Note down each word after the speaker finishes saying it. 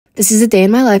This is a day in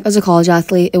my life as a college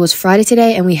athlete. It was Friday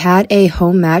today and we had a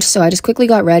home match, so I just quickly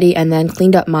got ready and then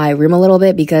cleaned up my room a little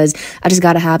bit because I just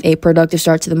got to have a productive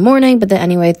start to the morning. But then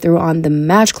anyway, threw on the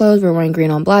match clothes. We're wearing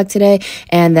green on black today,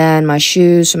 and then my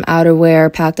shoes, some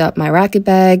outerwear, packed up my racket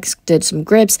bags, did some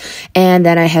grips, and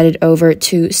then I headed over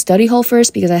to study hall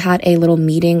first because I had a little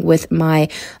meeting with my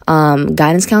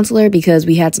guidance counselor because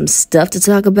we had some stuff to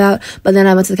talk about. But then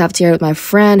I went to the cafeteria with my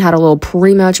friend, had a little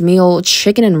pre-match meal,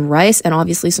 chicken and rice, and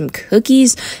obviously some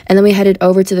cookies, and then we headed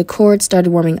over to the court, started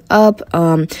warming up.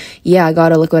 I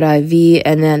got a liquid IV,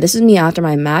 and then this is me after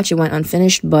my match. It went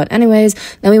unfinished, but anyways,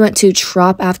 then we went to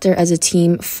Trop after as a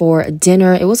team for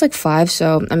dinner. It was like 5,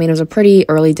 so I mean it was a pretty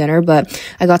early dinner, but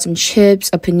I got some chips,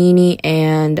 a panini,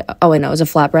 and it was a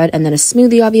flatbread, and then a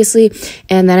smoothie obviously.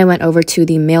 And then I went over to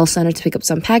the mail center to pick up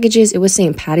some packages. It was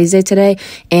St. Patty's Day today,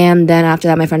 and then after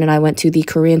that my friend and I went to the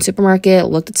Korean supermarket,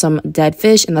 looked at some dead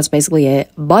fish, and that's basically it.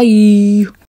 Bye.